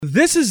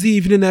This is the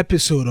evening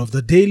episode of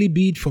the Daily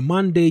Beat for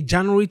Monday,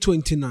 January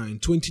 29,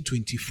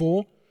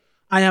 2024.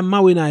 I am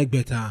Mawina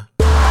Egbeta.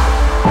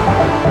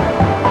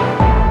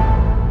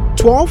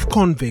 12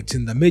 convicts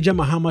in the Major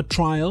Mahama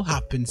trial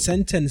have been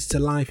sentenced to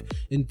life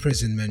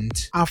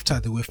imprisonment after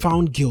they were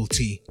found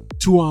guilty.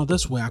 2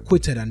 others were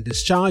acquitted and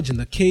discharged in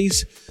the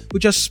case,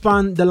 which has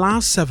spanned the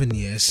last 7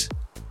 years.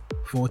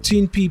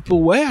 14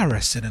 people were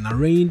arrested and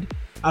arraigned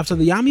after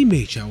the army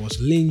major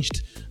was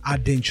lynched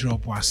at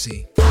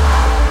Denchiro-Boise.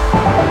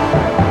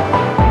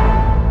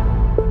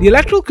 The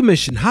Electoral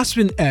Commission has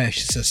been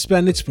urged to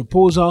suspend its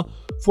proposal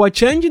for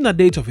changing the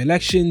date of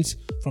elections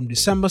from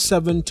December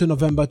 7 to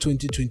November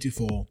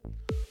 2024.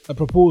 The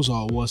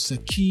proposal was a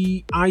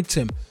key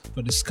item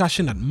for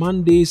discussion at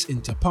Monday's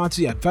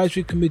Inter-Party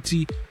Advisory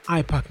Committee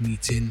IPAC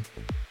meeting.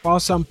 While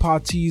some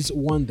parties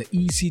want the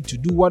EC to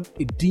do what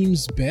it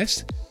deems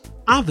best,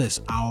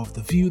 others are of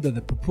the view that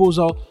the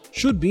proposal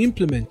should be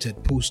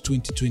implemented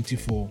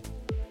post-2024.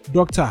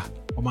 Dr.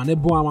 Major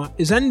Mahama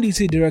is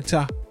NDC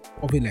Director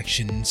of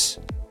Elections.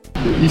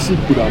 The EC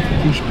could have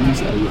pushed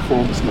these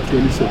reforms in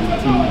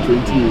 2017,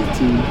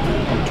 2018,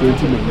 and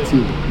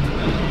 2019,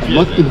 and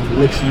not in an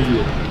election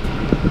year.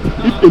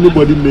 If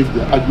anybody makes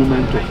the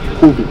argument of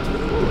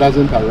COVID, it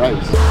doesn't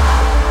arise.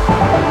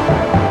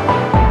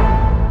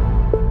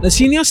 The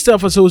Senior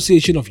Staff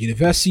Association of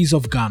Universities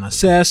of Ghana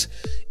says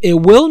it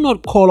will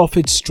not call off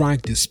its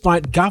strike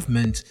despite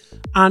government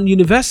and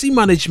university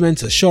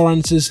management's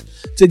assurances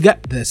to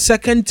get the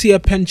second-tier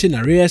pension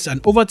arrears and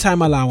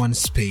overtime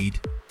allowance paid.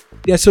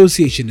 The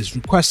association is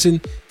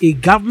requesting a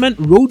government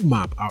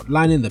roadmap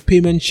outlining the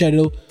payment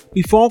schedule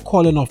before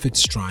calling off its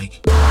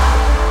strike.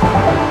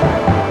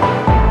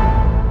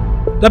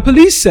 The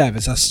police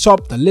service has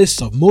topped the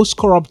list of most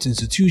corrupt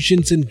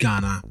institutions in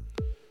Ghana.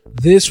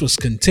 This was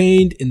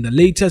contained in the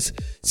latest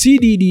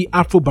CDD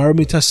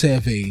Afrobarometer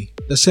survey.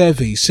 The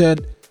survey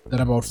said that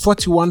about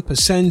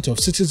 41% of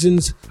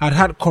citizens had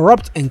had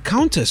corrupt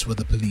encounters with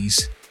the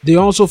police. They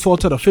also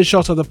faulted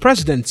officials of the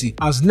presidency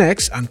as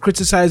next and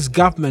criticized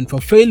government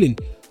for failing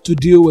to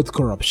deal with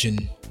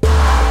corruption.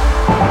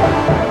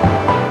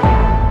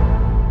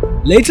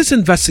 Latest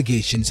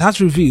investigations has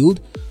revealed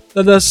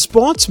that the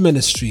Sports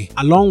Ministry,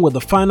 along with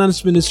the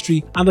Finance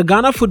Ministry and the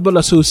Ghana Football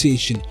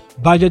Association,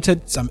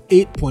 budgeted some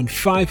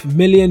 $8.5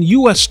 million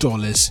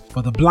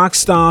for the Black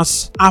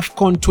Stars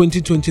AFCON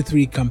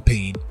 2023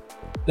 campaign.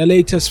 The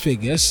latest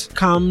figures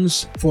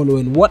comes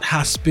following what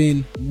has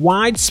been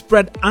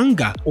widespread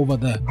anger over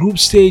the group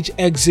stage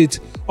exit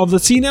of the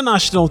senior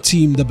national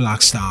team, the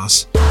Black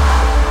Stars.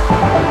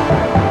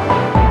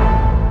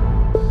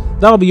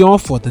 That'll be all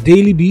for the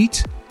Daily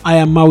Beat. I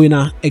am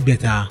Mawina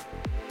Egbeta.